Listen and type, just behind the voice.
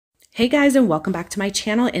Hey guys, and welcome back to my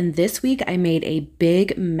channel. And this week I made a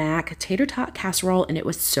Big Mac Tater Tot Casserole and it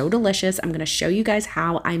was so delicious. I'm going to show you guys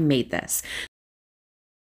how I made this.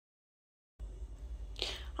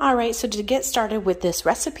 All right, so to get started with this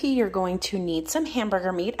recipe, you're going to need some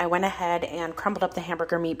hamburger meat. I went ahead and crumbled up the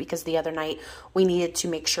hamburger meat because the other night we needed to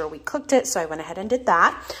make sure we cooked it, so I went ahead and did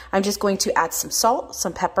that. I'm just going to add some salt,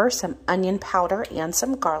 some pepper, some onion powder, and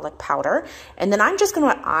some garlic powder. And then I'm just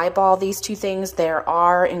going to eyeball these two things. There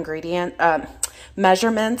are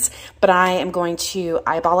measurements, but I am going to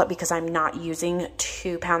eyeball it because I'm not using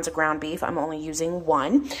 2 pounds of ground beef. I'm only using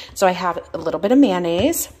 1. So I have a little bit of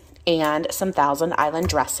mayonnaise and some Thousand Island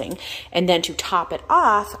dressing. And then to top it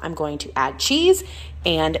off, I'm going to add cheese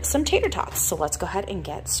and some tater tots. So let's go ahead and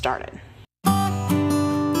get started.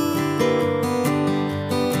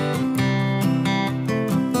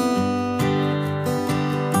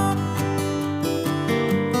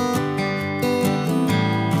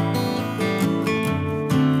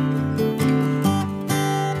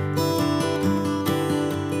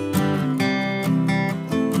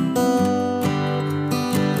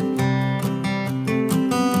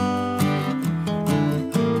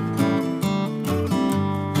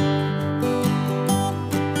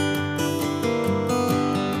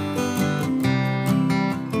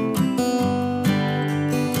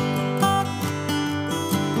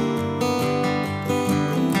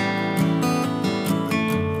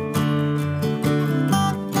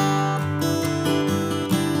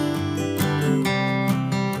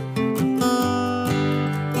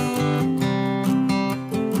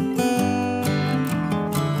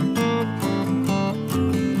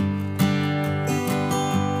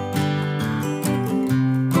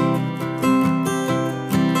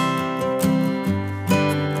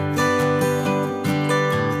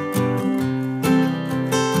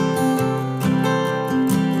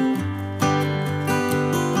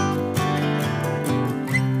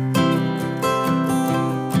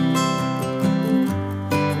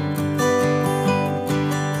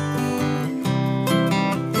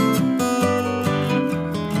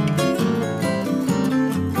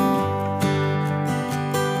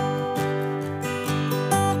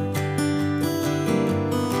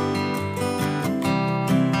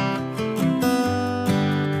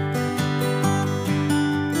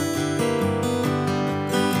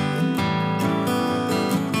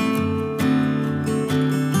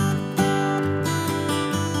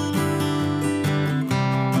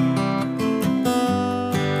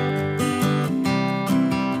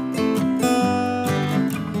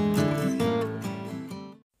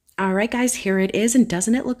 All right, guys, here it is. And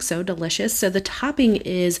doesn't it look so delicious? So the topping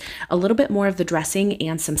is a little bit more of the dressing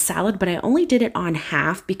and some salad, but I only did it on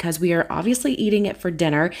half because we are obviously eating it for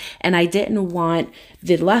dinner and I didn't want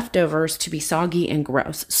the leftovers to be soggy and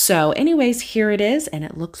gross. So anyways, here it is and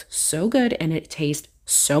it looks so good and it tastes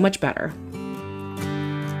so much better.